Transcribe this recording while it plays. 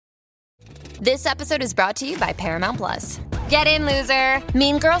This episode is brought to you by Paramount Plus. Get in, loser!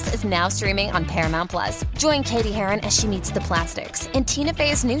 Mean Girls is now streaming on Paramount Plus. Join Katie Heron as she meets the plastics in Tina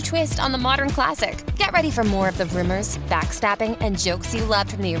Fey's new twist on the modern classic. Get ready for more of the rumors, backstabbing, and jokes you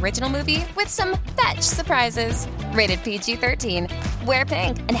loved from the original movie with some fetch surprises. Rated PG-13. Wear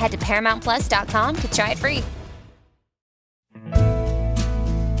pink and head to ParamountPlus.com to try it free.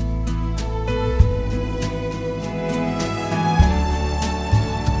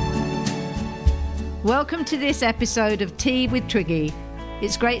 Welcome to this episode of Tea with Twiggy.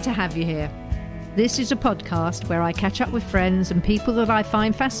 It's great to have you here. This is a podcast where I catch up with friends and people that I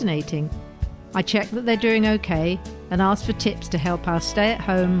find fascinating. I check that they're doing okay and ask for tips to help us stay at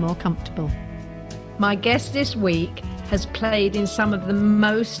home more comfortable. My guest this week has played in some of the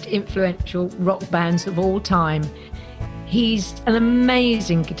most influential rock bands of all time. He's an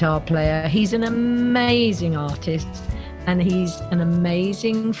amazing guitar player, he's an amazing artist, and he's an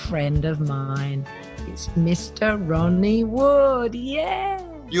amazing friend of mine. It's Mr. Ronnie Wood. Yeah.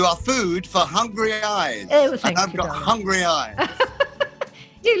 You are food for hungry eyes. Oh, thank and I've got hungry eyes.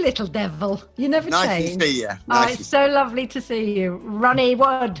 You little devil. You never change. Nice to see you. It's so lovely to see you. Ronnie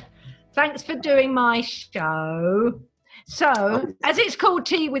Wood, thanks for doing my show. So, as it's called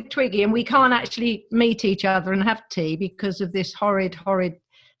Tea with Twiggy, and we can't actually meet each other and have tea because of this horrid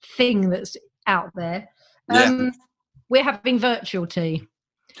thing that's out there, we're having virtual tea.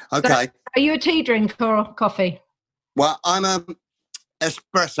 Okay. So, are you a tea drinker or coffee? Well, I'm a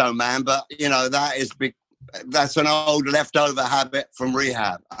espresso man, but you know that's an old leftover habit from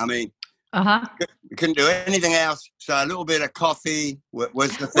rehab. I mean, couldn't do anything else, so a little bit of coffee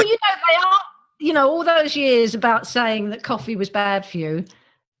was the thing. Well, they are, all those years about saying that coffee was bad for you.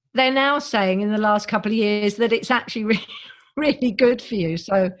 They're now saying in the last couple of years that it's actually really, really good for you.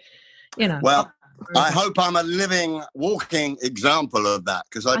 So, Well, I hope I'm a living, walking example of that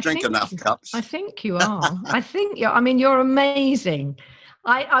because I drink enough cups. I think you are. You're amazing.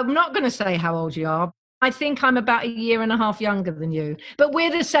 I'm not going to say how old you are. I think I'm about a year and a half younger than you. But we're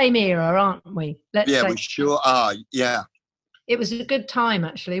the same era, aren't we? We sure are, yeah. It was a good time,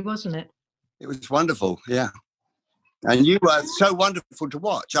 actually, wasn't it? It was wonderful, yeah. And you were so wonderful to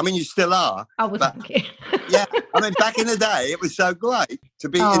watch. I mean, you still are. Oh, well, thank you. Yeah, I mean, back in the day, it was so great to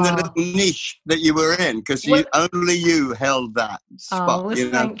be in the little niche that you were in because only you held that spot. Oh, well,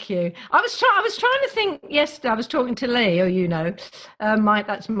 thank you. I was trying to think yesterday. I was talking to Lee,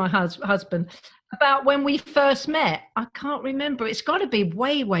 that's my husband, about when we first met. I can't remember. It's got to be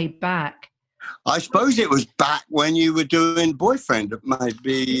way, way back. I suppose it was back when you were doing Boyfriend,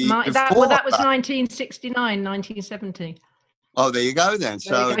 maybe. That was 1969, 1970. Oh, there you go then.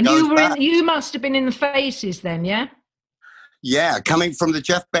 So and you must have been in the Faces then, yeah? Yeah, coming from the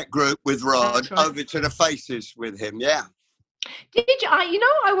Jeff Beck group with Rod over to the Faces with him, yeah. Did you?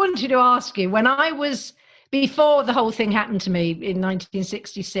 I wanted to ask you, before the whole thing happened to me in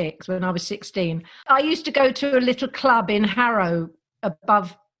 1966, when I was 16, I used to go to a little club in Harrow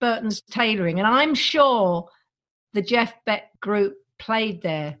above Burton's Tailoring, and I'm sure the Jeff Beck group played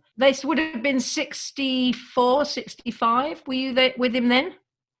there. They would have been 64, 65. Were you there with him then?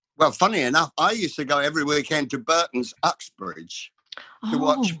 Well, funny enough, I used to go every weekend to Burton's Uxbridge to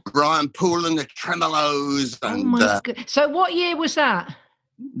watch Brian Poole and the Tremolos. And, my God. So what year was that?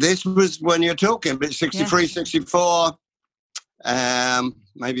 This was when you're talking, but 63, 64,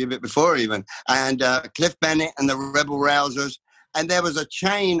 maybe a bit before even. And Cliff Bennett and the Rebel Rousers. And there was a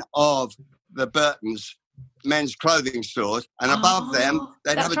chain of the Burton's men's clothing stores, and above them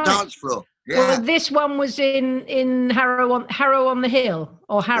they'd have a dance floor. Yeah. Well, this one was in Harrow on the Hill,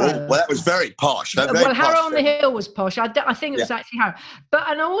 or Harrow. Oh, well, that was very posh. Harrow on the Hill was posh. I think it was actually Harrow.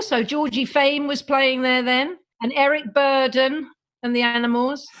 And also Georgie Fame was playing there then, and Eric Burden and the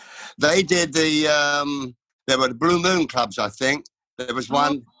Animals. They did there were the Blue Moon clubs, I think. There was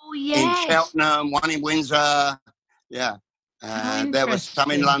one in Cheltenham, one in Windsor. Yeah. There was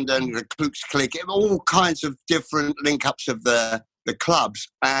some in London, the Klux Clique, all kinds of different link-ups of the clubs.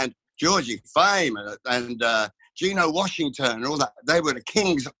 And Georgie Fame and Gino Washington and all that, they were the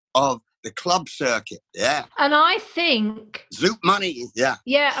kings of the club circuit, yeah. And I think... Zoot Money, yeah.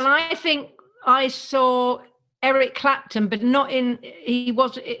 Yeah, and I think I saw Eric Clapton, but not in...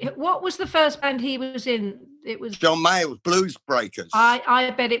 What was the first band he was in? It was... John Mayall's Blues Breakers.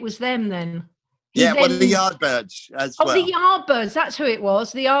 I bet it was them then. Yeah, well, the Yardbirds as well. Oh, the Yardbirds, that's who it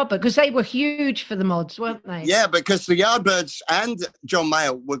was, the Yardbirds, because they were huge for the mods, weren't they? Yeah, because the Yardbirds and John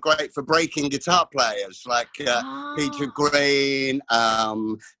Mayall were great for breaking guitar players, like Peter Green,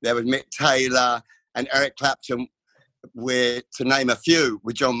 there was Mick Taylor and Eric Clapton, to name a few,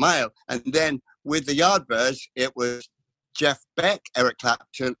 with John Mayall. And then with the Yardbirds, it was Jeff Beck, Eric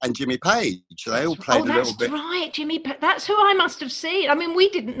Clapton, and Jimmy Page. They all played a little bit. Oh, that's right, Jimmy Page. That's who I must have seen. I mean, we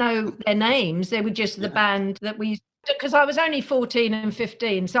didn't know their names. They were just the band that we used to, because I was only 14 and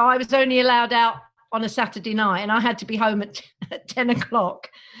 15, so I was only allowed out on a Saturday night, and I had to be home at 10 o'clock.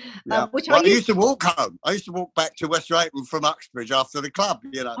 Yeah. I used to walk home. I used to walk back to West Drayton from Uxbridge after the club,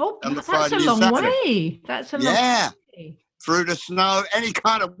 on the Friday and Saturday. That's a long way. That's a long way. Through the snow, any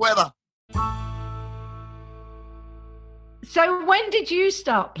kind of weather. So when did you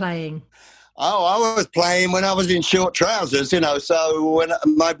start playing? Oh, I was playing when I was in short trousers, So when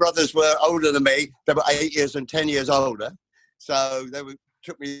my brothers were older than me, they were 8 years and 10 years older. So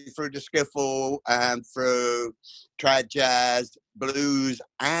took me through the skiffle and through trad jazz, blues,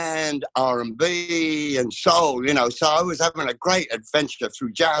 and R&B and soul, So I was having a great adventure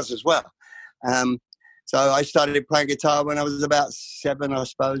through jazz as well. So I started playing guitar when I was about 7, I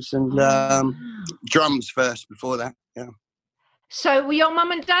suppose, and drums first before that, So were your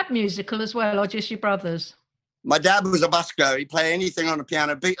mum and dad musical as well, or just your brothers? My dad was a busker. He'd play anything on the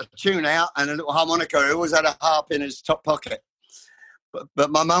piano, beat a tune out, and a little harmonica. He always had a harp in his top pocket.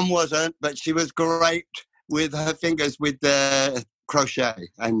 But my mum wasn't, but she was great with her fingers with the crochet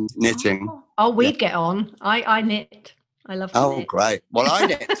and knitting. Oh, we'd get on. I knit. I love to knit. Oh, great. Well, I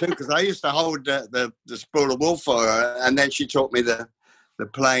knit too, because I used to hold the spool of wool for her, and then she taught me the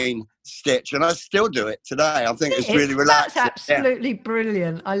plain stitch, and I still do it today. I think it's really relaxing. That's absolutely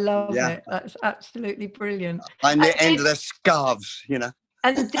brilliant. I love it. That's absolutely brilliant. I knit endless scarves,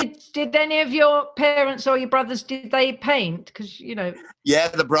 And did any of your parents or your brothers, did they paint? Because, Yeah,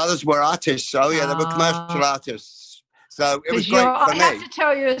 the brothers were artists. So, they were commercial artists. So it was great for me. I have to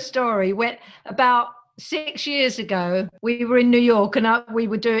tell you a story. When about 6 years ago, we were in New York, and I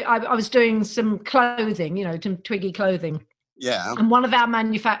was doing some clothing, some Twiggy clothing. Yeah. And one of our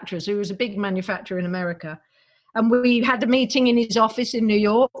manufacturers, who was a big manufacturer in America, and we had a meeting in his office in New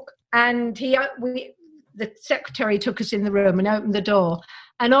York, and the secretary took us in the room and opened the door,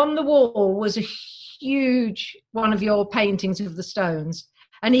 and on the wall was a huge one of your paintings of the Stones,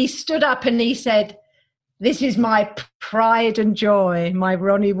 and he stood up and he said, "This is my pride and joy, my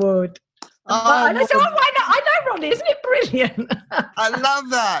Ronnie Wood." And I said, "Oh, why not? I know Ronnie, isn't it brilliant?" I love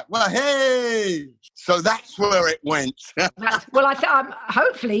that. Well, hey, so that's where it went.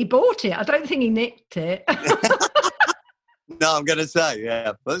 Hopefully he bought it. I don't think he nicked it. No, I'm going to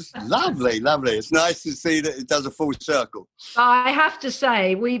say, but it's lovely. It's nice to see that it does a full circle. I have to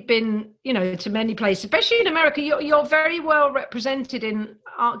say, we've been, to many places, especially in America. You're very well represented in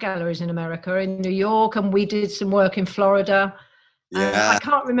art galleries in America, in New York, and we did some work in Florida. I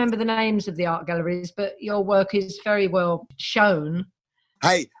can't remember the names of the art galleries, but your work is very well shown.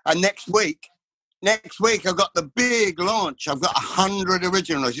 Hey, and next week I've got the big launch. I've got 100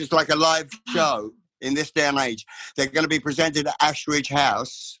 originals, just like a live show. In this day and age, they're going to be presented at Ashridge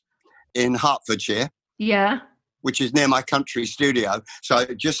House in Hertfordshire. Yeah. Which is near my country studio. So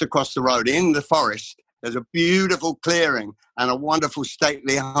just across the road in the forest, there's a beautiful clearing and a wonderful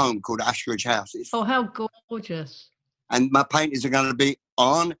stately home called Ashridge House. How gorgeous. And my paintings are going to be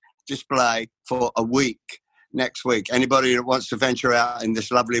on display for a week next week. Anybody that wants to venture out in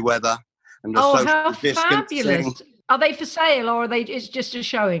this lovely weather and the social how distancing. Fabulous. Are they for sale, or it's just a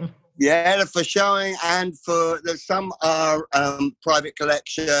showing? Yeah, they're for showing, and some are private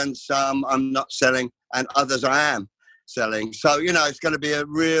collections, some I'm not selling, and others I am selling. So, it's going to be a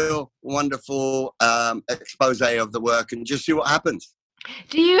real wonderful expose of the work, and just see what happens.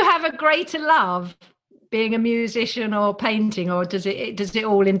 Do you have a greater love being a musician or painting, or does it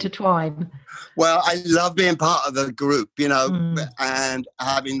all intertwine? Well, I love being part of the group, and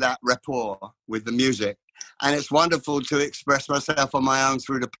having that rapport with the music. And it's wonderful to express myself on my own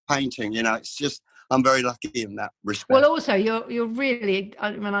through the painting. It's just, I'm very lucky in that respect. Well, also, you're really,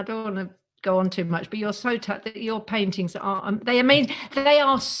 I don't want to go on too much, but you're so touched that your paintings they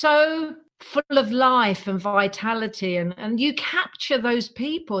are so full of life and vitality, and you capture those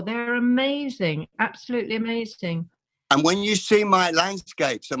people. They're amazing, absolutely amazing. And when you see my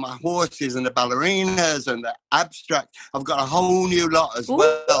landscapes and my horses and the ballerinas and the abstract, I've got a whole new lot as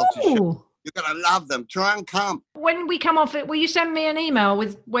well to show. You're going to love them. Try and come. When we come off it, will you send me an email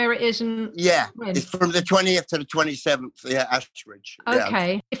with where it is? It's from the 20th to the 27th, Ashridge.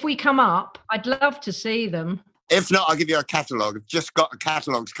 Okay. Yeah. If we come up, I'd love to see them. If not, I'll give you a catalogue. I've just got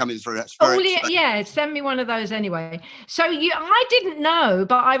catalogues coming through. That's very exciting. Send me one of those anyway. So I didn't know,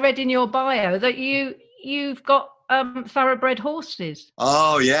 but I read in your bio that you've got thoroughbred horses.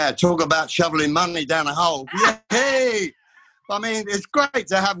 Oh, yeah. Talk about shoveling money down a hole. Yeah. Hey! I mean, it's great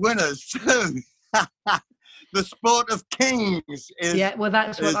to have winners too. the sport of kings. Well,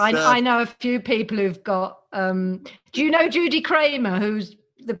 that's what I know. A few people who've got. Do you know Judy Kramer, who's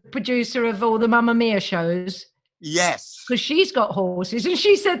the producer of all the Mamma Mia shows? Yes, because she's got horses, and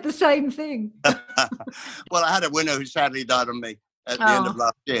she said the same thing. Well, I had a winner who sadly died on me at the end of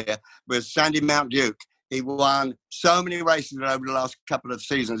last year. Was Sandy Mount Duke. He won so many races over the last couple of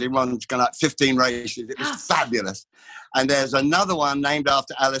seasons. He won like 15 races. It was fabulous. And there's another one named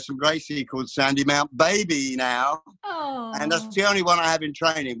after Alison Gracie called Sandy Mount Baby now. Oh. And that's the only one I have in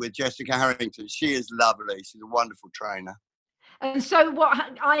training with Jessica Harrington. She is lovely. She's a wonderful trainer. And so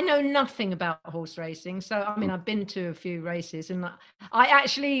I know nothing about horse racing. So, I mean, I've been to a few races, and I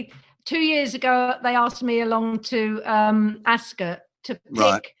actually, 2 years ago, they asked me along to Ascot to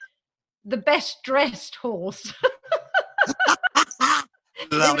pick the best dressed horse.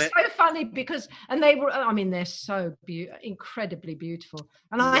 Love it. It was so funny because, and they were, I mean, they're so incredibly beautiful.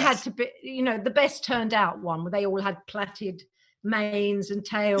 And I had to be, the best turned out one where they all had plaited manes and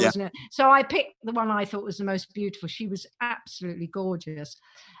tails. Yeah. So I picked the one I thought was the most beautiful. She was absolutely gorgeous.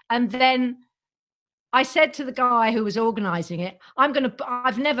 And then I said to the guy who was organising it,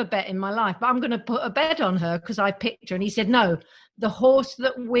 I've never bet in my life, but I'm going to put a bet on her because I picked her. And he said, no, the horse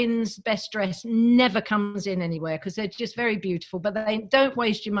that wins best dress never comes in anywhere because they're just very beautiful, but they don't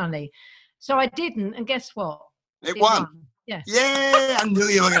waste your money. So I didn't. And guess what? It won. Yeah. Yeah, I knew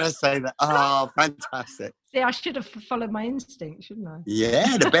you were going to say that. Oh, fantastic. See, I should have followed my instinct, shouldn't I?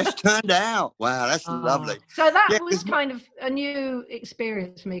 Yeah, the best turned out. Wow, that's lovely. So that was kind of a new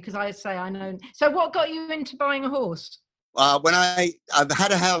experience for me because I know. So what got you into buying a horse? When I've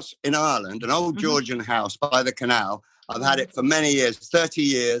had a house in Ireland, an old Georgian house by the canal. I've had it for many years, 30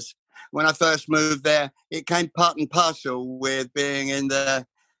 years. When I first moved there, it came part and parcel with being in the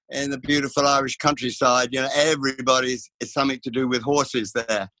beautiful Irish countryside. Everybody's it's something to do with horses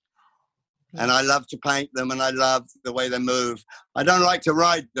there. And I love to paint them, and I love the way they move. I don't like to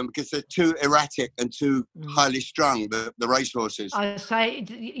ride them because they're too erratic and too highly strung, the racehorses. I say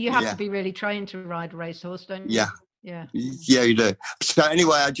you have to be really trained to ride a racehorse, don't you? Yeah, you do. So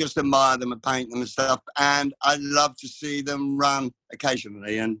anyway, I just admire them and paint them and stuff. And I love to see them run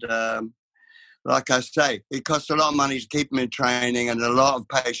occasionally. And like I say, it costs a lot of money to keep them in training and a lot of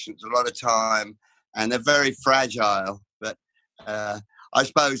patience, a lot of time. And they're very fragile. But I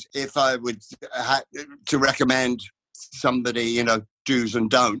suppose if I would have to recommend somebody, do's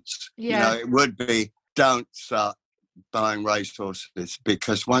and don'ts, it would be don't start buying racehorses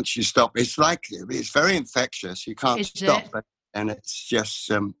because once you stop, it's very infectious. You can't stop it, and it's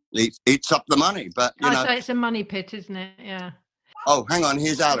just eats up the money. But so it's a money pit, isn't it? Yeah. Oh, hang on.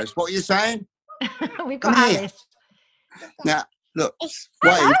 Here's Alice. What are you saying? We've got Alice. Now look.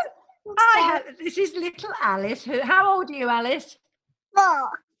 Hello. This is little Alice. How old are you, Alice? 4.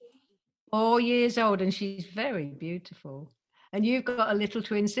 4 years old, and she's very beautiful. And you've got a little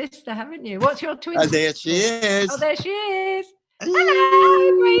twin sister, haven't you? What's your twin sister? There she is. Oh, there she is.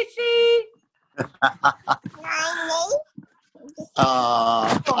 Hello, Gracie.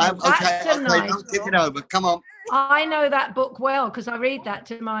 Okay, don't kick it over. Come on. I know that book well because I read that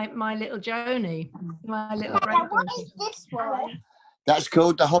to my little Joni, my little granddaughter. What is this one? That's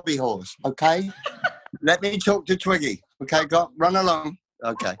called the hobby horse, okay? Let me talk to Twiggy. Okay, run along.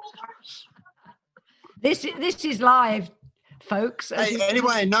 Okay. This is live, folks. Hey,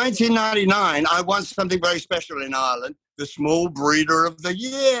 anyway, in 1999, I won something very special in Ireland, the Small Breeder of the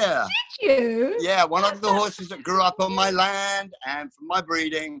Year. Did you? Yeah, one of the horses that grew up on my land and from my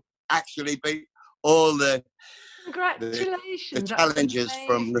breeding actually beat all the congratulations. The challenges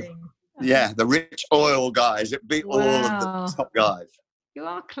from the rich oil guys. It beat all of the top guys. You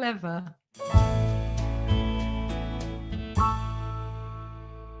are clever.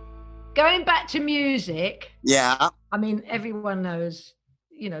 Going back to music. Yeah. I mean, everyone knows,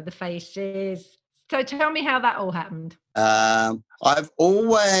 the Faces. So tell me how that all happened. I've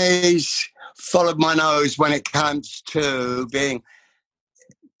always followed my nose when it comes to being...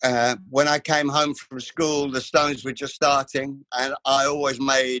 when I came home from school, the Stones were just starting, and I always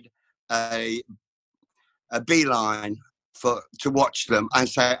made a beeline to watch them and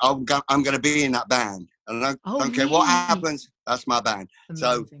say, I'm going to be in that band. And I don't care what happens, that's my band. Amazing.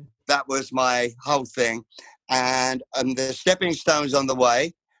 So that was my whole thing. And the stepping stones on the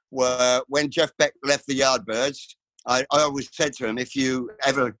way were when Jeff Beck left the Yardbirds. I always said to him, if you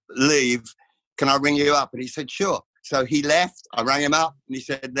ever leave, can I ring you up? And he said, sure. So he left, I rang him up, and he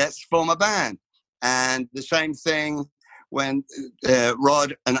said, let's form a band. And the same thing when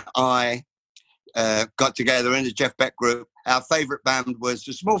Rod and I got together in the Jeff Beck group, our favourite band was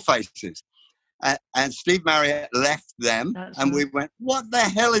the Small Faces. and Steve Marriott left them. That's and right. we went, what the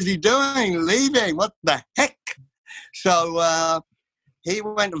hell is he doing? Leaving? What the heck? So he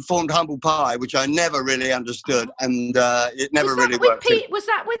went and formed Humble Pie, which I never really understood, and it never really worked. Was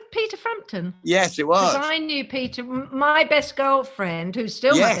that with Peter Frampton? Yes, it was. Because I knew Peter, my best girlfriend, who's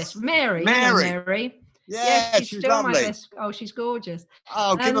still my best, Mary. You know Mary. Yeah, she's still lovely. My best. Oh, she's gorgeous.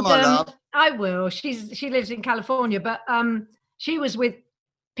 Oh, give her my love. I will. She lives in California, but she was with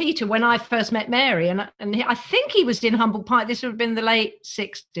Peter when I first met Mary, and I think he was in Humble Pie. This would have been the late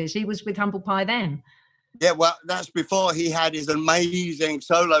 60s. He was with Humble Pie then. Yeah, well, that's before he had his amazing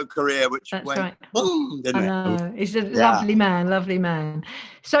solo career, which went boom, didn't it? He's a lovely man.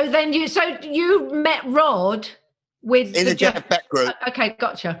 So then you met Rod in the Jeff Beck group. Okay,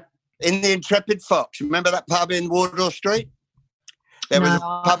 gotcha. In the Intrepid Fox. Remember that pub in Wardour Street? There was a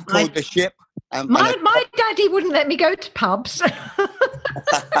pub called The Ship. My daddy wouldn't let me go to pubs.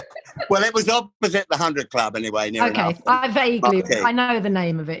 Well, it was opposite the 100 Club anyway, near enough. I know the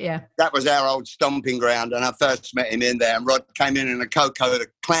name of it, yeah. That was our old stomping ground, and I first met him in there, and Rod came in a Coco, the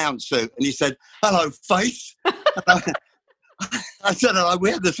clown suit, and he said, hello, face. I said, hello,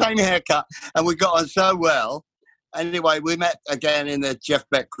 we had the same haircut, and we got on so well. Anyway, we met again in the Jeff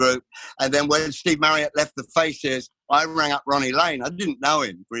Beck group, and then when Steve Marriott left the Faces, I rang up Ronnie Lane. I didn't know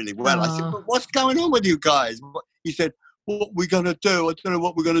him really well. I said, well, what's going on with you guys? He said, what are we going to do? I don't know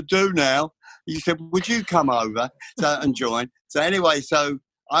what we're going to do now. He said, would you come over and join? So anyway, so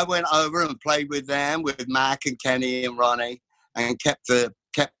I went over and played with them, with Mac and Kenny and Ronnie, and kept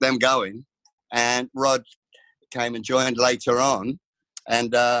them going. And Rod came and joined later on.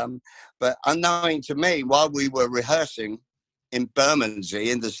 And but unknowing to me, while we were rehearsing in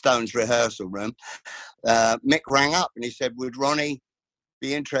Bermondsey in the Stones rehearsal room, Mick rang up and he said, would Ronnie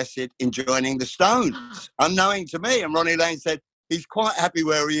be interested in joining the Stones? Unknowing to me. And Ronnie Lane said, he's quite happy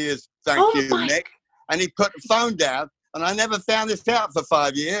where he is, thank you, Mick. And he put the phone down, and I never found this out for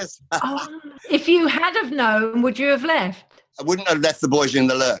 5 years. If you had have known, would you have left? I wouldn't have left the boys in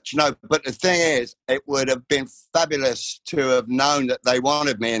the lurch, no. But the thing is, it would have been fabulous to have known that they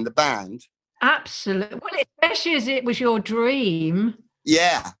wanted me in the band. Absolutely. Well, especially as it was your dream.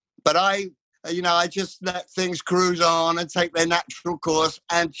 Yeah, but I just let things cruise on and take their natural course.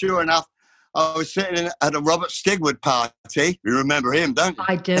 And sure enough, I was sitting at a Robert Stigwood party. You remember him, don't you?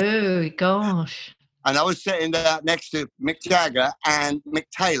 I do, gosh. And I was sitting there next to Mick Jagger and Mick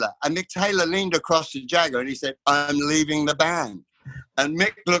Taylor. And Mick Taylor leaned across to Jagger and he said, I'm leaving the band. And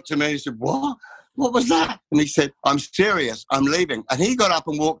Mick looked at me and he said, what? What was that? And he said, I'm serious, I'm leaving. And he got up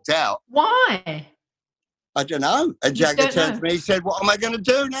and walked out. Why? I don't know. And Jagger turned to me, he said, what am I going to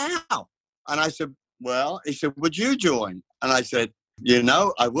do now? And I said, well, he said, would you join? And I said,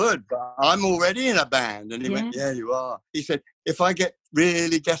 I would, but I'm already in a band. And he went, yeah, you are. He said, if I get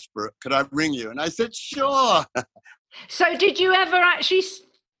really desperate, could I ring you? And I said, sure. So did you ever actually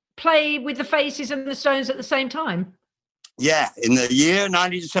play with the Faces and the Stones at the same time? Yeah, in the year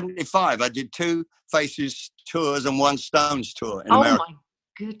 1975, I did 2 Faces tours and 1 Stones tour in America. Oh, my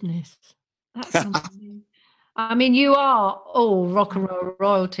goodness. That's amazing. I mean, you are all rock and roll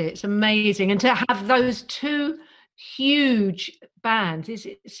royalty. It's amazing. And to have those 2 huge bands,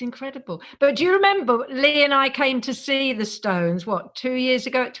 it's incredible. But do you remember Lee and I came to see the Stones, 2 years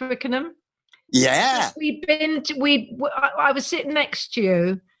ago at Twickenham? Yeah. I was sitting next to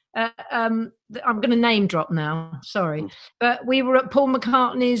you. I'm going to name drop now, sorry. But we were at Paul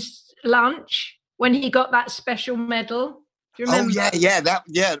McCartney's lunch when he got that special medal. Do you remember?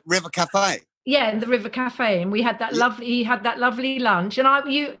 Oh, River Cafe. Yeah, in the River Cafe, and we had that he had that lovely lunch, and I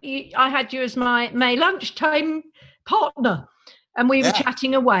had you as my lunchtime partner, and we were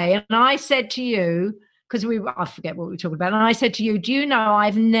chatting away, and I said to you, because I forget what we were talking about, and I said to you, do you know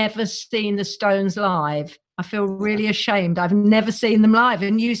I've never seen the Stones live? I feel really ashamed. I've never seen them live.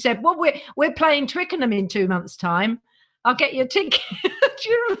 And you said, well, we're playing Twickenham in 2 months' time. I'll get you a ticket. Do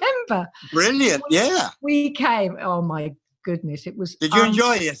you remember? Brilliant, yeah. We came. Oh, my goodness. It was. Did you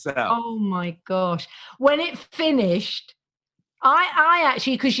enjoy yourself? Oh, my gosh. When it finished, I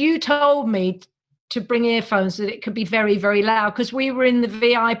actually, because you told me to bring earphones that it could be very, very loud, because we were in the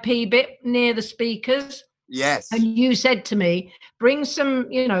VIP bit near the speakers. Yes. And you said to me, bring some,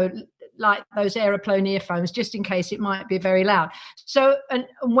 like those aeroplane earphones, just in case it might be very loud. So, and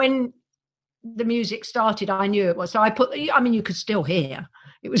when the music started, I knew it was. So you could still hear.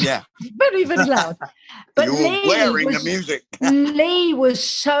 It was very, very loud. But you were wearing the music. Lee was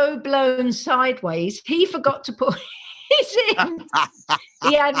so blown sideways, he forgot to put his in.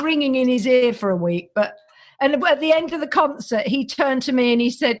 He had ringing in his ear for a week. But And at the end of the concert, he turned to me and he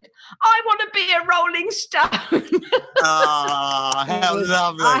said, "I want to be a Rolling Stone." Oh, how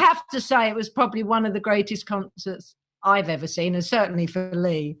lovely. I have to say, it was probably one of the greatest concerts I've ever seen, and certainly for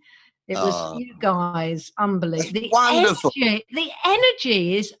Lee. It was you guys, unbelievable. Wonderful. The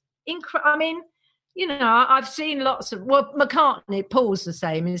energy is incredible. I mean, you know, I've seen lots of, well, McCartney, Paul's the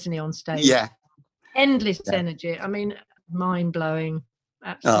same, isn't he, on stage? Yeah. Endless energy. I mean, mind-blowing.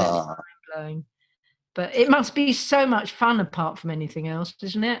 Absolutely mind-blowing. But it must be so much fun apart from anything else,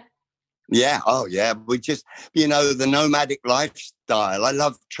 isn't it? Yeah. Oh, yeah. We just, you know, the nomadic lifestyle. I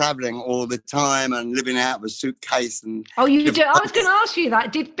love traveling all the time and living out of a suitcase. And oh, you do? I was going to ask you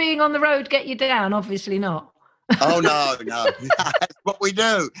that. Did being on the road get you down? Obviously not. Oh, no. That's what we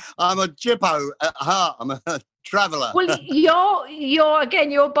do. I'm a Jippo at heart. I'm a traveller. Well,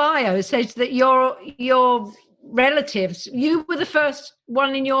 your bio says that your relatives, you were the first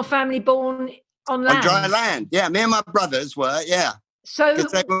one in your family born on land. On dry land. Yeah, me and my brothers were, yeah. So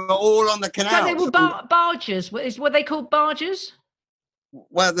because they were all on the canal. So they were barges. Were they called barges?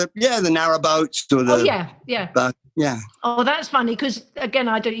 Well, the narrow boats. Or the, yeah. Yeah. Oh, that's funny because again,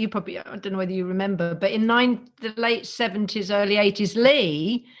 I don't know whether you remember, but in the late 70s, early 80s,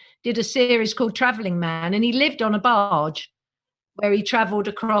 Lee did a series called Travelling Man, and he lived on a barge where he travelled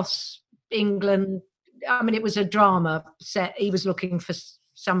across England. I mean, it was a drama set. He was looking for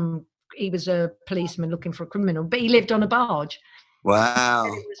he was a policeman looking for a criminal, but he lived on a barge. Wow.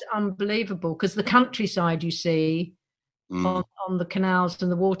 And it was unbelievable because the countryside you see on the canals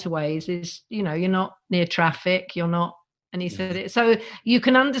and the waterways is, you know, you're not near traffic, you're not, and he said it. So you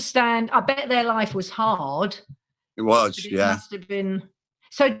can understand, I bet their life was hard. It was, it must have been.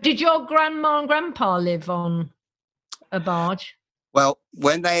 So did your grandma and grandpa live on a barge? Well,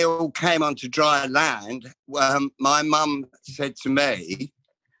 when they all came onto dry land, my mum said to me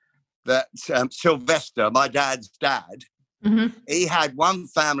that Sylvester, my dad's dad, he had one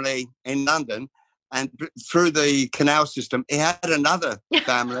family in London, and through the canal system, he had another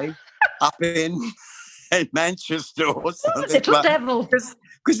family up in Manchester or something. Little devil.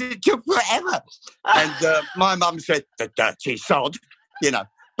 Because it took forever. And my mum said, "The dirty sod," you know.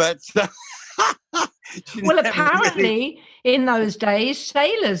 But well, apparently in those days,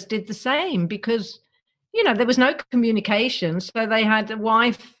 sailors did the same because, you know, there was no communication. So they had a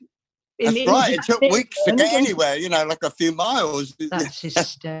wife. That's right. It took weeks to get anywhere, you know, like a few miles. That's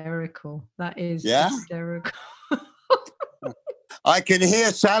hysterical. That is hysterical. I can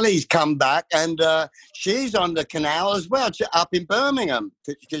hear Sally's come back, and she's on the canal as well, up in Birmingham,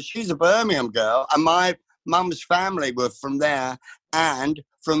 because she's a Birmingham girl. And my mum's family were from there and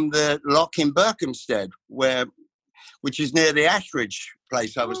from the lock in Berkhamsted, which is near the Ashridge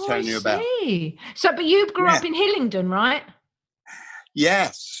place I was telling you about. So, but you grew up in Hillingdon, right?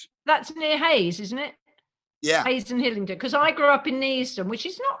 Yes. That's near Hayes, isn't it? Yeah. Hayes and Hillingdon. Because I grew up in Neasden, which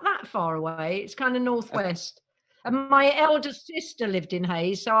is not that far away. It's kind of northwest. And my elder sister lived in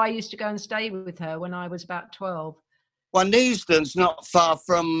Hayes, so I used to go and stay with her when I was about 12. Well, Neasden's not far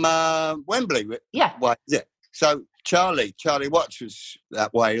from Wembley. Yeah. Why is it? So Charlie Watts was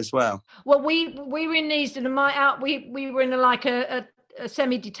that way as well. Well, we were in Neasden, and we were in a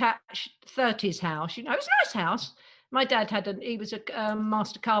semi-detached 30s house. You know, it was a nice house. My dad he was a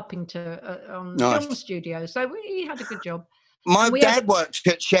master carpenter on film studio, so he had a good job. My dad worked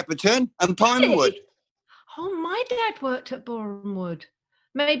at Shepperton and Pinewood. Oh, my dad worked at Boreham Wood.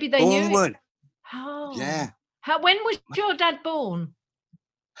 Maybe they Boreham knew. Wood. Oh, yeah. When was your dad born?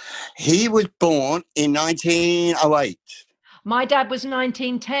 He was born in 1908. My dad was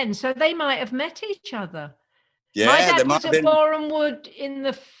 1910, so they might have met each other. Yeah, my dad was at Boreham Wood in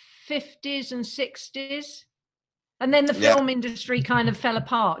the 50s and 60s. And then the film industry kind of fell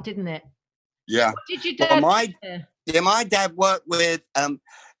apart, didn't it? Yeah. What did your dad my dad worked with,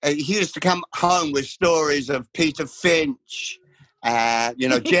 he used to come home with stories of Peter Finch, you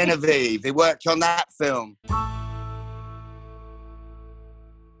know, Genevieve. He worked on that film.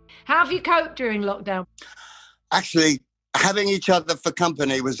 How have you coped during lockdown? Actually, having each other for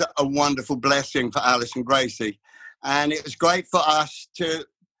company was a wonderful blessing for Alice and Gracie. And it was great for us to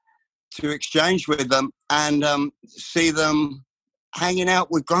exchange with them and see them hanging out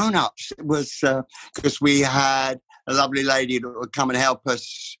with grown-ups. It was because we had a lovely lady that would come and help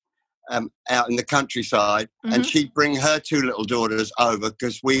us out in the countryside, and she'd bring her two little daughters over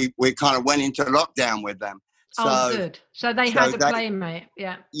because we kind of went into lockdown with them. So, good. So they had a playmate,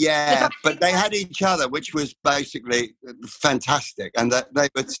 yeah. Yeah, but they had each other, which was basically fantastic, and they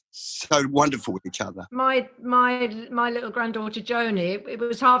were so wonderful with each other. My little granddaughter Joni, it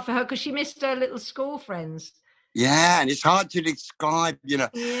was hard for her because she missed her little school friends. Yeah, and it's hard to describe, you know.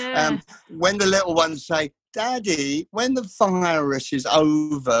 Yeah. When the little ones say, Daddy, when the virus is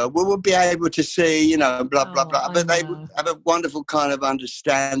over, we will be able to see, you know, blah, blah, blah. But they would have a wonderful kind of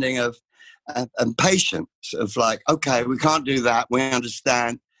understanding of and patience of like, okay, we can't do that. We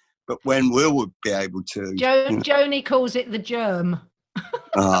understand. But when will we be able to? Joni calls it the germ.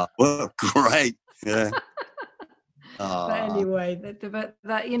 Well, great. Yeah. But anyway,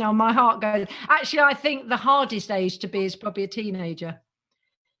 that you know, my heart goes. Actually, I think the hardest age to be is probably a teenager,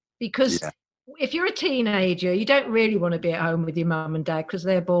 because if you're a teenager, you don't really want to be at home with your mum and dad because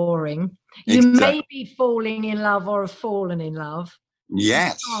they're boring. You may be falling in love or have fallen in love.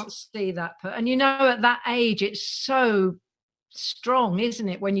 Yes. You can't see that. And you know, at that age, it's so strong, isn't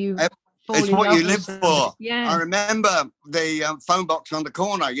it? When you fall in love. It's what you live for. Yeah. I remember the phone box on the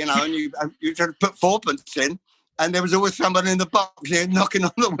corner, you know, and you tried to put fourpence in. And there was always someone in the box here knocking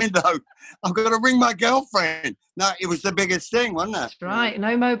on the window. I've got to ring my girlfriend. No, it was the biggest thing, wasn't it? That's right.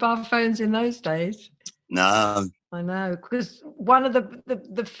 No mobile phones in those days. No. I know. Because one of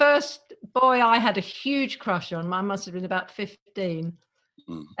the first boy I had a huge crush on, I must have been about 15.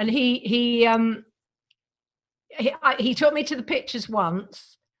 And he took me to the pictures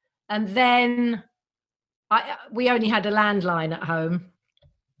once. And then we only had a landline at home.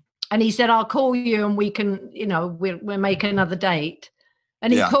 And he said, I'll call you and we can, you know, we'll make another date.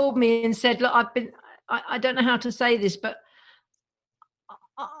 And he called me and said, look, I don't know how to say this, but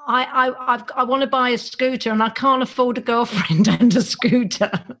I want to buy a scooter and I can't afford a girlfriend and a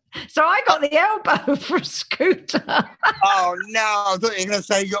scooter. So I got the elbow for a scooter. Oh, no. I thought you were going to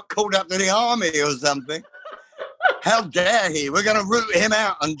say you got called up to the army or something. How dare he? We're going to root him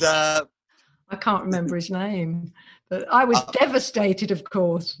out. And I can't remember his name. But I was devastated, of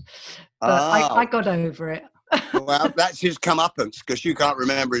course. But I got over it. Well, that's his comeuppance because you can't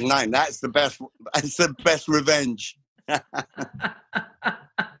remember his name. That's the best. That's the best revenge. The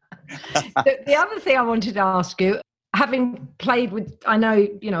other thing I wanted to ask you, having played with, I know,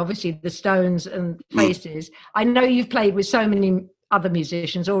 you know, obviously the Stones and Faces. I know you've played with so many other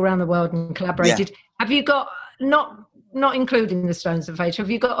musicians all around the world and collaborated. Yeah. Have you got, not including the Stones and Faces,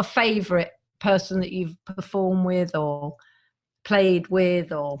 have you got a favourite person that you've performed with or played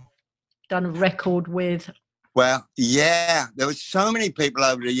with or done a record with? Well, yeah, there were so many people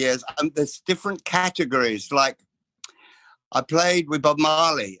over the years. There's different categories. Like I played with Bob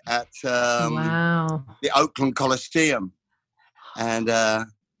Marley at the Oakland Coliseum, and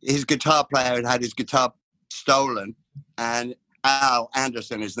his guitar player had his guitar stolen, and Al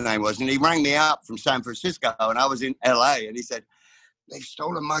Anderson, his name was, and he rang me up from San Francisco, and I was in LA, and he said, they've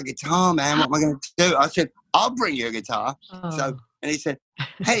stolen my guitar, man. What am I going to do? I said, I'll bring you a guitar. So, and he said,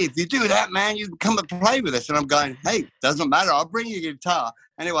 hey, if you do that, man, you can come and play with us. And I'm going, hey, doesn't matter. I'll bring you a guitar.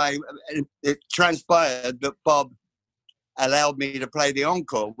 Anyway, it transpired that Bob allowed me to play the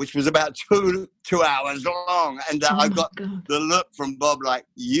encore, which was about two hours long. And I got the look from Bob like,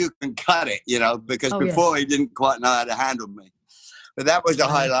 you can cut it, you know, because before he didn't quite know how to handle me. But that was a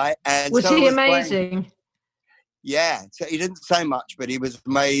highlight. And was he amazing? Yeah, so he didn't say much, but he was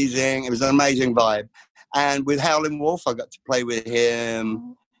amazing. It was an amazing vibe. And with Howlin' Wolf, I got to play with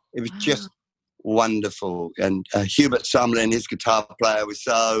him. It was just wonderful. And Hubert Sumlin, his guitar player, was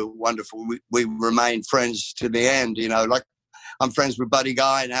so wonderful. We remained friends to the end, you know. Like I'm friends with Buddy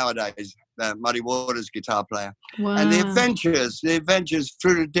Guy nowadays, Muddy Waters guitar player. Wow. And the adventures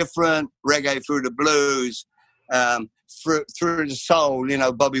through the different reggae, through the blues, through the soul, you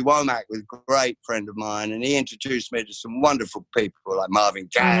know. Bobby Womack was a great friend of mine, and he introduced me to some wonderful people like Marvin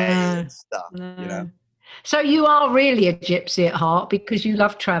Gaye and stuff, you know. So you are really a gypsy at heart because you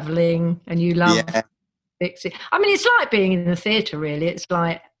love travelling and you love fixing. I mean, it's like being in the theatre, really. It's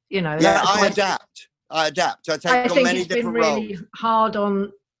like, you know. Yeah, I adapt. I take on many different roles. I think it's been really hard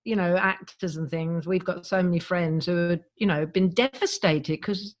on, you know, actors and things. We've got so many friends who are, you know, been devastated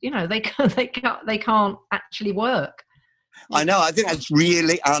because, you know, they can't actually work. I know. I think that's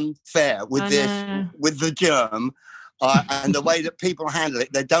really unfair with with the germ. And the way that people handle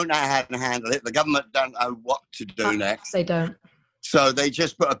it, they don't know how to handle it. The government don't know what to do next. They don't. So they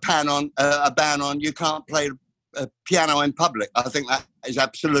just put a ban on you can't play a piano in public. I think that is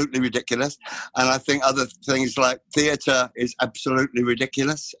absolutely ridiculous. And I think other things like theatre is absolutely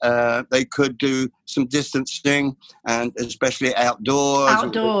ridiculous. They could do some distancing, and especially outdoors.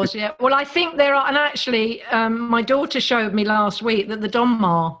 Outdoors, yeah. Well, I think there are, and actually my daughter showed me last week that the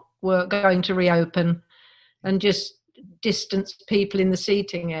Donmar were going to reopen and just distance people in the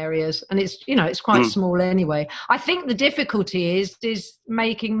seating areas, and it's, you know, it's quite small anyway. I think the difficulty is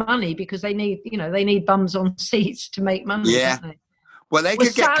making money because they need bums on seats to make money. Yeah. Don't they? Well, they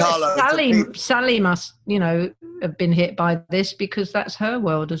could get Carlo. Sally must, you know, have been hit by this because that's her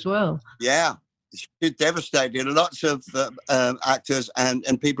world as well. Yeah. she's devastated. Lots of actors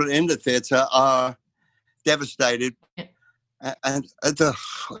and people in the theatre are devastated. And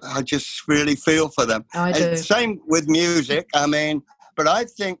I just really feel for them. I do. Same with music. I mean, but I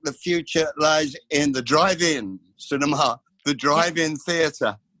think the future lies in the drive-in cinema, the drive-in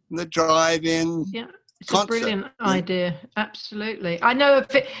theatre, the drive-in it's concert. A brilliant idea. Absolutely. I know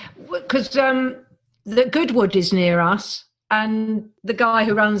of it because the Goodwood is near us, and the guy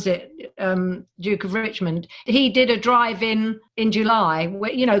who runs it, Duke of Richmond, he did a drive-in in July,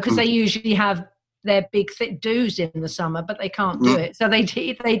 where, because they usually have their big do's in the summer, but they can't do it. So they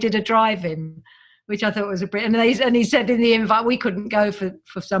did a drive-in, which I thought was a brilliant. And he said in the invite, we couldn't go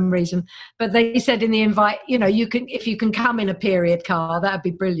for some reason, but they said in the invite, you can, if you can come in a period car, that'd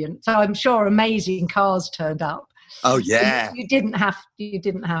be brilliant. So I'm sure amazing cars turned up. Oh yeah. You didn't have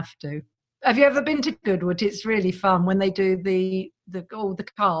to. Have you ever been to Goodwood? It's really fun when they do all the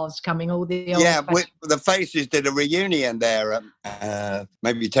cars coming, all the old the Faces did a reunion there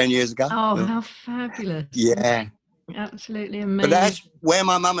maybe 10 years ago. Oh, how fabulous. Yeah. Absolutely amazing. But that's where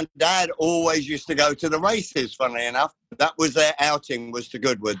my mum and dad always used to go to the races, funnily enough. That was their outing, was to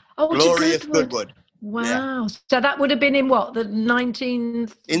Goodwood. Oh, glorious to Goodwood. Wow. Yeah. So that would have been in what, the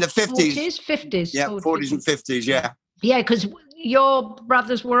 1940s? In the 50s. 50s. Yeah, 40s and 50s, yeah. Yeah, because your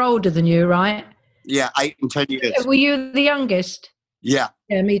brothers were older than you, right? Yeah, 8 and 10 years. Were you the youngest? Yeah.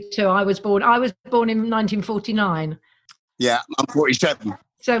 Yeah, me too. I was born in 1949. Yeah, I'm 47.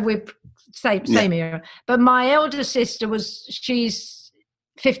 So we're same era. But my elder sister she's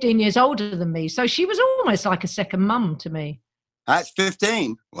 15 years older than me. So she was almost like a second mum to me. That's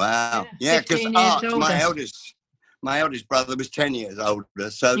 15. Wow. Yeah, because my eldest brother was 10 years older.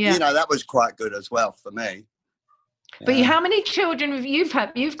 So, that was quite good as well for me. But how many children have you've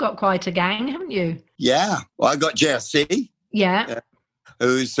had? You've got quite a gang, haven't you? Yeah. Well, I got Jessie. Yeah.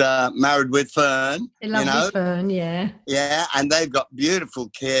 Who's married with Fern. Lovely Fern, yeah. Yeah, and they've got beautiful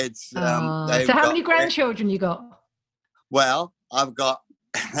kids. So how many grandchildren you got? Well, I've got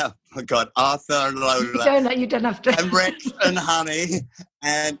Arthur and Lola. You don't have to. And Rex and Honey,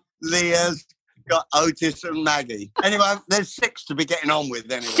 and Leah's got Otis and Maggie. Anyway, there's 6 to be getting on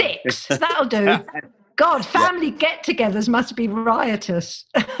with anyway. 6? That'll do. God, family get-togethers must be riotous.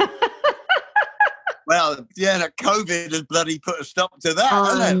 Well, COVID has bloody put a stop to that,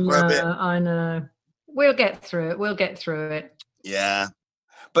 hasn't it, for a bit? I know. We'll get through it. Yeah.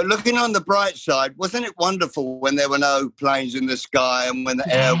 But looking on the bright side, wasn't it wonderful when there were no planes in the sky and when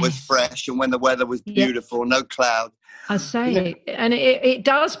the air was fresh and when the weather was beautiful, no cloud? I say, and it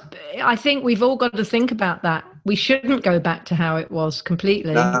does. I think we've all got to think about that. We shouldn't go back to how it was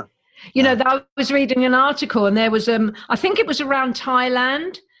completely. No. I was reading an article and there was, I think it was around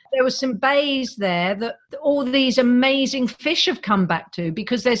Thailand. There were some bays there that all these amazing fish have come back to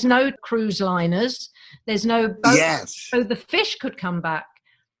because there's no cruise liners, there's no boats, yes. So the fish could come back.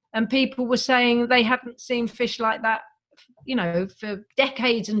 And people were saying they hadn't seen fish like that, for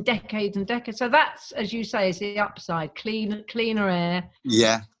decades and decades and decades. So that's, as you say, is the upside, cleaner air.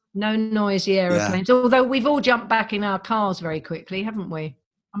 Yeah. No noisy aeroplanes, although we've all jumped back in our cars very quickly, haven't we?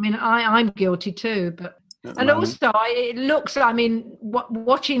 I mean, I'm guilty too, but... And also, it looks,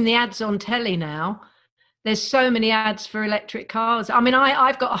 watching the ads on telly now, there's so many ads for electric cars. I mean,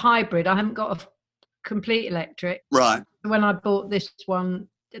 I've got a hybrid. I haven't got a complete electric. Right. When I bought this one,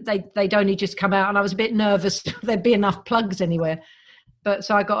 they'd only just come out and I was a bit nervous there'd be enough plugs anywhere. But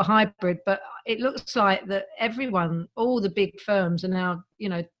so I got a hybrid. But it looks like that all the big firms are now,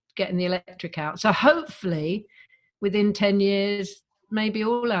 getting the electric out. So hopefully within 10 years, maybe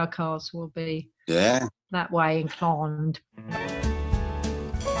all our cars will be that way inclined.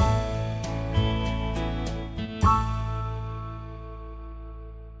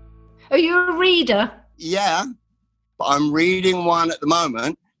 Are you a reader? Yeah, but I'm reading one at the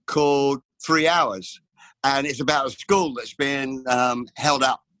moment called 3 Hours, and it's about a school that's been held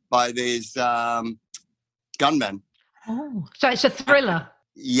up by these gunmen. Oh, so it's a thriller.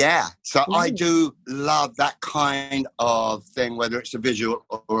 Yeah, so I do love that kind of thing, whether it's a visual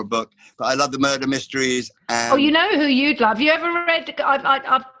or a book. But I love the murder mysteries. And you know who you'd love? You ever read?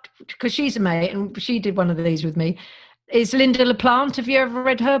 I've because she's a mate and she did one of these with me. Is Linda LaPlante? Have you ever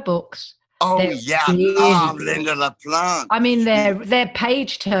read her books? Oh, I love Linda LaPlante. I mean, they're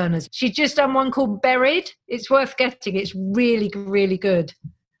page turners. She's just done one called Buried. It's worth getting. It's really, really good.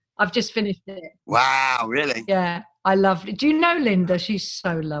 I've just finished it. Wow, really? Yeah, I love it. Do you know Linda? She's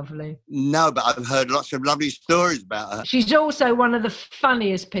so lovely. No, but I've heard lots of lovely stories about her. She's also one of the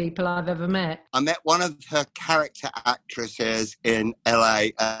funniest people I've ever met. I met one of her character actresses in LA,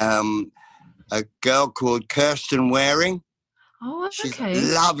 a girl called Kirsten Waring. Oh, She's okay. a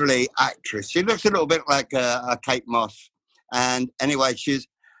lovely actress. She looks a little bit like a Kate Moss. And anyway, she's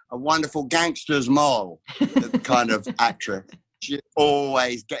a wonderful gangster's mole kind of actress. She's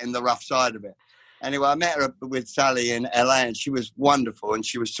always getting the rough side of it. Anyway, I met her with Sally in LA, and she was wonderful, and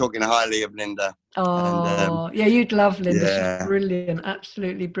she was talking highly of Linda. Oh, yeah, you'd love Linda. Yeah. She's brilliant,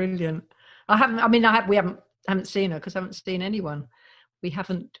 absolutely brilliant. We haven't seen her because I haven't seen anyone.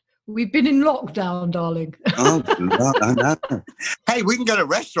 We've been in lockdown, darling. Oh, God, I know. Hey, we can go to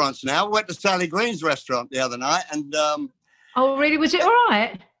restaurants now. We went to Sally Green's restaurant the other night, and oh, really? Was it all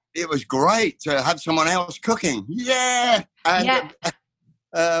right? it was great to have someone else cooking. Yeah. And Yeah.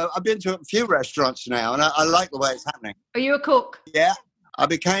 I've been to a few restaurants now, and I like the way it's happening. Are you a cook? Yeah. I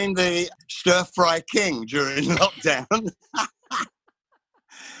became the stir-fry king during lockdown.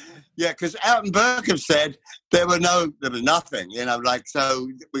 Yeah, because out in Burkham said there was nothing, so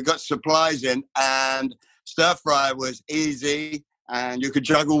we got supplies in, and stir-fry was easy, and you could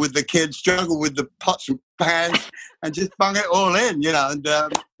juggle with the kids, juggle with the pots and pans, and just bung it all in, and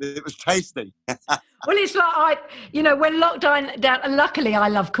it was tasty. Well, it's like when lockdown down. Luckily, I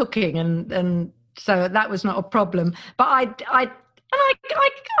love cooking, and so that was not a problem. But I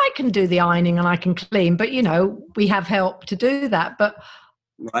can do the ironing and I can clean, but we have help to do that. But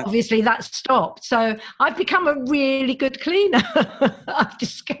right. Obviously that's stopped. So I've become a really good cleaner. I've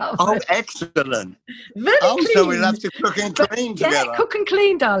discovered. Oh, excellent! Very clean. So we'll have to cook and clean together. Yeah, cook and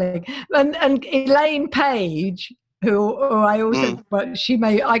clean, darling. And Elaine Page, who I also, but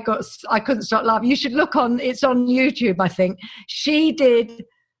I couldn't stop laughing. You should look it's on YouTube, I think. She did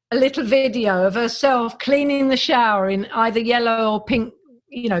a little video of herself cleaning the shower in either yellow or pink,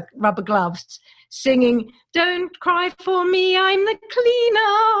 rubber gloves, singing, "Don't cry for me, I'm the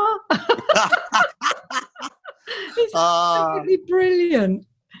cleaner." It's absolutely brilliant.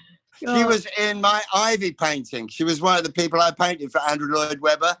 She was in my Ivy painting. She was one of the people I painted for Andrew Lloyd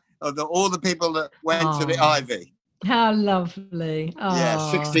Webber, of all the people that went to the Ivy. How lovely. Oh. Yeah,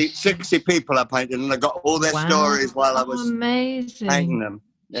 60 people I painted, and I got all their stories while I was painting them.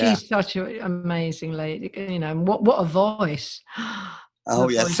 Yeah. She's such an amazing lady, and what a voice. Oh,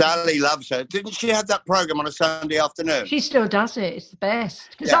 yeah, Sally loves her. Didn't she have that program on a Sunday afternoon? She still does it. It's the best.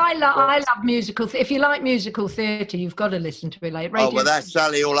 Because I love musical. If you like musical theatre, you've got to listen to it. Like radio. Oh, well, that's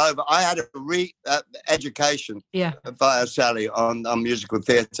Sally all over. I had a education via Sally on musical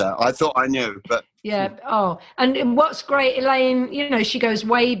theatre. I thought I knew, but... Yeah. Oh, and what's great, Elaine, she goes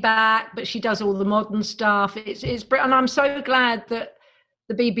way back, but she does all the modern stuff. It's and I'm so glad that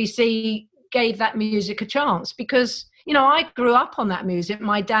the BBC gave that music a chance because... I grew up on that music.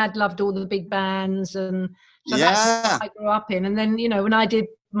 My dad loved all the big bands, and so that's what I grew up in. And then, when I did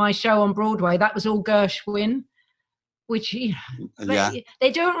my show on Broadway, that was all Gershwin, which they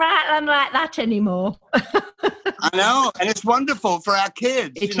don't write them like that anymore. I know, and it's wonderful for our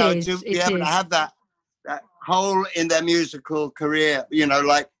kids, to be able to have that hole in their musical career,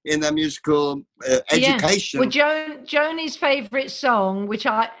 like in their musical education. Well, Joni's favourite song, which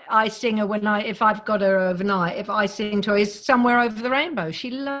I sing her if I've got her overnight, if I sing to her, is Somewhere Over the Rainbow. She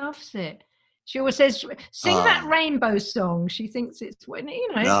loves it. She always says, sing that rainbow song. She thinks it's one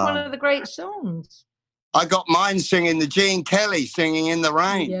of the great songs. I got mine singing the Gene Kelly Singing in the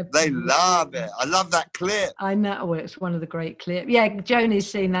Rain. Yeah, they love it. I love that clip. I know. It's one of the great clips. Yeah, Joni's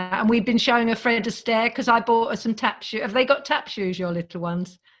seen that. And we've been showing her Fred Astaire because I bought her some tap shoes. Have they got tap shoes, your little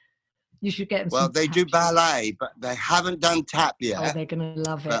ones? You should get them Well, they do ballet, but they haven't done tap yet. Oh, they're going to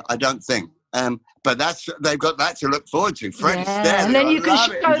love it. I don't think. But they've got that to look forward to. Fred Astaire. And then you can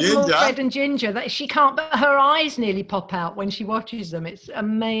show them all Fred and Ginger. She can't, but her eyes nearly pop out when she watches them. It's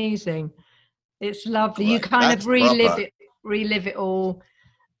amazing. It's lovely. You kind of relive it all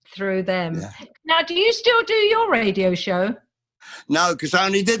through them. Yeah. Now, do you still do your radio show? No, because I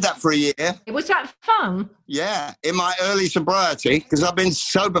only did that for a year. Was that fun? Yeah, in my early sobriety, because I've been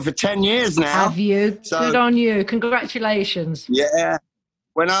sober for 10 years now. Have you? So, good on you. Congratulations. Yeah.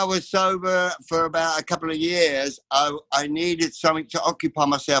 When I was sober for about a couple of years, I needed something to occupy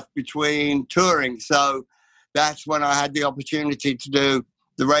myself between touring. So that's when I had the opportunity to do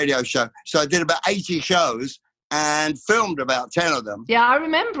the radio show. So I did about 80 shows and filmed about 10 of them. Yeah, I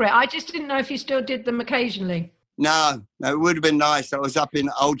remember it. I just didn't know if you still did them occasionally. No, it would have been nice. I was up in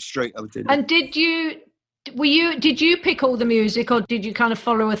Old Street. And did you pick all the music, or did you kind of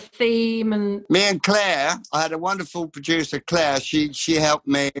follow a theme? And me and Claire, I had a wonderful producer, Claire. She helped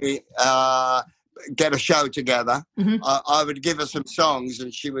me get a show together. Mm-hmm. I would give her some songs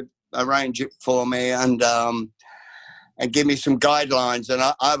and she would arrange it for me and give me some guidelines, and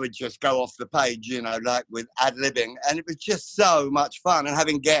I would just go off the page, like with ad-libbing, and it was just so much fun. And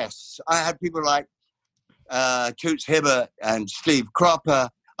having guests, I had people like Toots Hibbert and Steve Cropper.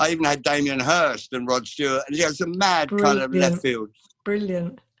 I even had Damien Hirst and Rod Stewart. And it was a mad kind of left field.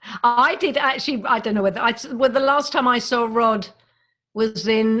 Brilliant. I did actually, I don't know whether, the last time I saw Rod was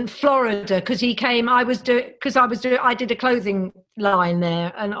in Florida because he came, I did a clothing line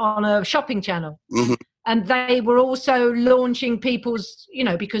there and on a shopping channel. Mm-hmm. And they were also launching people's,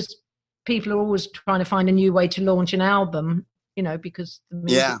 because people are always trying to find a new way to launch an album, because the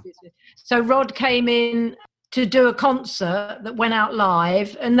music business. So Rod came in to do a concert that went out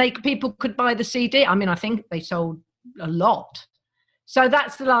live and people could buy the CD. I mean, I think they sold a lot. So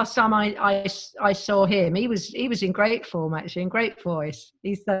that's the last time I saw him. He was in great form, actually, in great voice.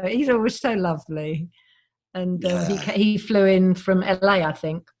 He's always so lovely. And he flew in from LA, I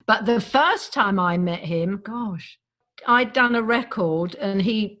think. But the first time I met him, gosh, I'd done a record and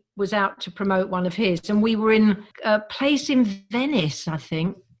he was out to promote one of his. And we were in a place in Venice, I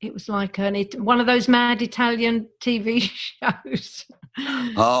think. It was like one of those mad Italian TV shows.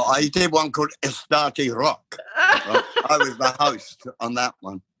 Oh, I did one called Estate Rock. I was the host on that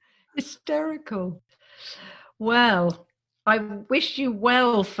one. Hysterical. Well, I wish you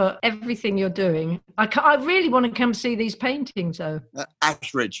well for everything you're doing. I really want to come see these paintings, though.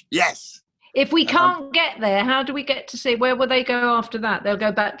 Ashridge, yes. If we can't get there, how do we get to see? Where will they go after that? They'll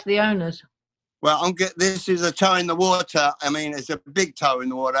go back to the owners. Well, this is a toe in the water. I mean, it's a big toe in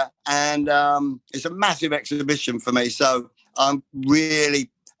the water, and it's a massive exhibition for me. So I'm really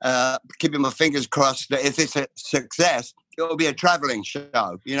keeping my fingers crossed that if it's a success, it'll be a travelling show.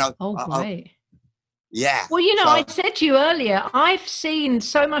 Oh, great. Yeah. Well, I said to you earlier, I've seen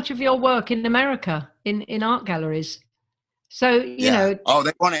so much of your work in America in art galleries. So, you know. Oh,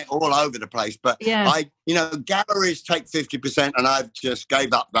 they want it all over the place. But, galleries take 50%, and I've just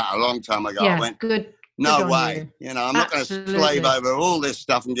gave up that a long time ago. Yeah, I went, good no way. I'm not going to slave over all this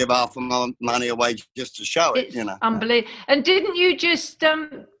stuff and give half of my money away just to show it, Unbelievable. And didn't you just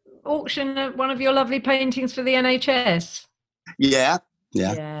auction one of your lovely paintings for the NHS? Yeah.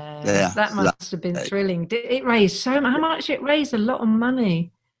 That must have been thrilling. It raised how much? It raised a lot of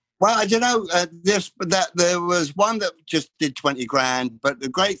money. Well, I don't know. There was one that just did 20 grand, but the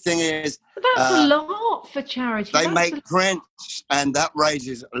great thing is that's a lot for charity. They make prints, and that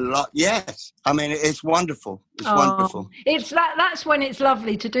raises a lot. Yes, I mean it's wonderful. It's wonderful. It's that's when it's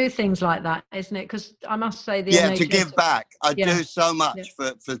lovely to do things like that, isn't it? Because I must say NHS, to give back. I do so much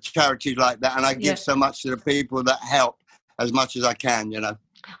for charities like that, and I give so much to the people that help as much as I can.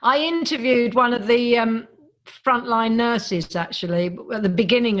 I interviewed one of the frontline nurses, actually. At the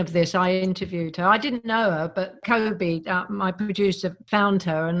beginning of this, I interviewed her. I didn't know her, but Kobe, my producer, found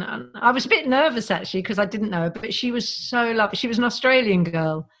her, and I was a bit nervous, actually, because I didn't know her, but she was so lovely. She was an Australian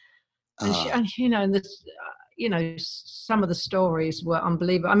girl. And, some of the stories were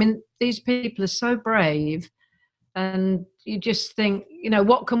unbelievable. I mean, these people are so brave, and you just think,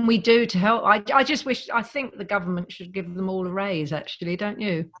 what can we do to help? I think the government should give them all a raise, actually, don't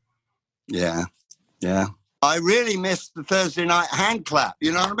you? Yeah. I really missed the Thursday night hand clap.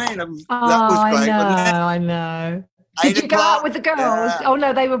 You know what I mean? That was great. I know. Did you go out with the girls? Yeah. Oh,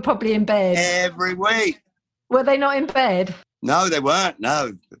 no, they were probably in bed. Every week. Were they not in bed? No, they weren't.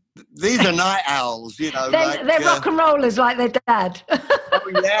 No. These are night owls, they're rock and rollers like their dad.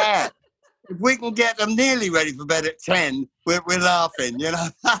 Oh, yeah. If we can get them nearly ready for bed at 10, we're laughing,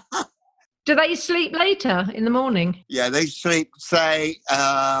 Do they sleep later in the morning? Yeah, they sleep, say,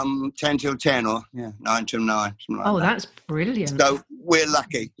 10 till 10 or 9 till 9. Oh, that's brilliant. So we're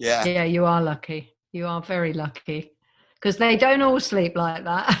lucky, yeah. Yeah, you are lucky. You are very lucky. Because they don't all sleep like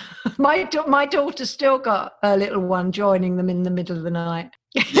that. My daughter's still got her little one joining them in the middle of the night.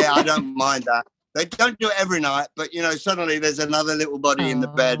 Yeah, I don't mind that. They don't do it every night, but, suddenly there's another little body in the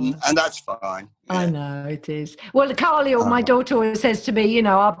bed, and that's fine. Yeah. I know, it is. Well, Carly, or my daughter, always says to me,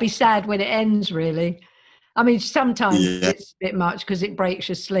 I'll be sad when it ends, really. I mean, sometimes it's a bit much because it breaks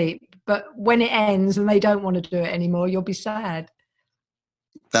your sleep. But when it ends and they don't want to do it anymore, you'll be sad.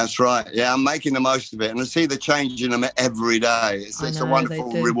 That's right. Yeah, I'm making the most of it. And I see the change in them every day. It's a wonderful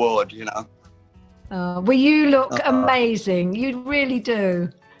reward, Well, you look amazing. You really do.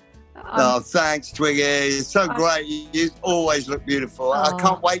 Thanks, Twiggy. It's so great. You always look beautiful. I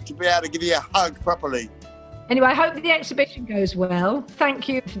can't wait to be able to give you a hug properly. Anyway, I hope the exhibition goes well. Thank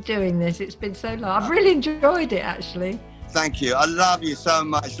you for doing this. It's been so long. I've really enjoyed it, actually. Thank you. I love you so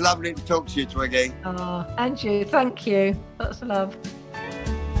much. Lovely to talk to you, Twiggy. And you. Thank you. Lots of love.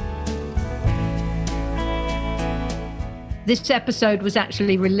 This episode was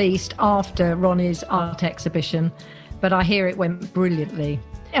actually released after Ronnie's art exhibition, but I hear it went brilliantly.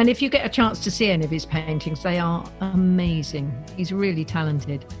 And if you get a chance to see any of his paintings, they are amazing. He's really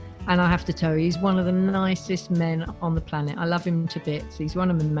talented. And I have to tell you, he's one of the nicest men on the planet. I love him to bits. He's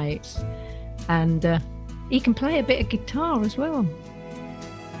one of my mates. And he can play a bit of guitar as well.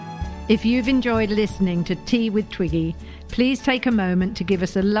 If you've enjoyed listening to Tea with Twiggy, please take a moment to give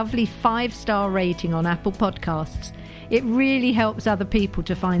us a lovely 5-star rating on Apple Podcasts. It really helps other people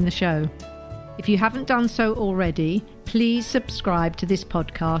to find the show. If you haven't done so already, please subscribe to this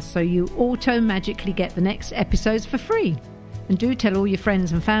podcast so you auto-magically get the next episodes for free. And do tell all your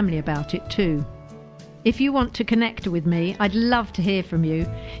friends and family about it too. If you want to connect with me, I'd love to hear from you.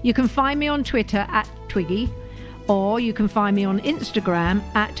 You can find me on Twitter @Twiggy, or you can find me on Instagram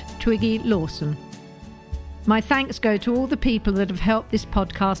 @TwiggyLawson. My thanks go to all the people that have helped this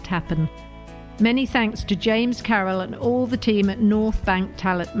podcast happen. Many thanks to James Carroll and all the team at North Bank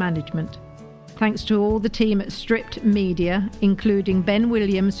Talent Management. Thanks to all the team at Stripped Media, including Ben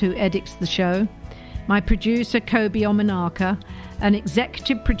Williams, who edits the show, my producer Kobe Omanaka, and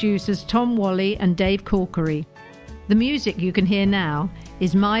executive producers Tom Wally and Dave Corkery. The music you can hear now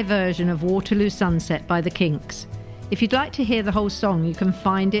is my version of Waterloo Sunset by the Kinks. If you'd like to hear the whole song, you can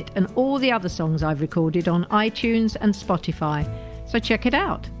find it and all the other songs I've recorded on iTunes and Spotify, so check it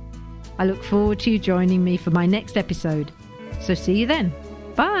out. I look forward to you joining me for my next episode. So see you then.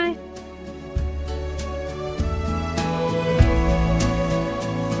 Bye.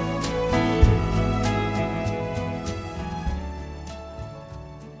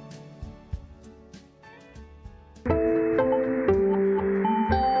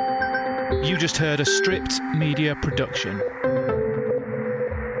 You just heard a Stripped Media production.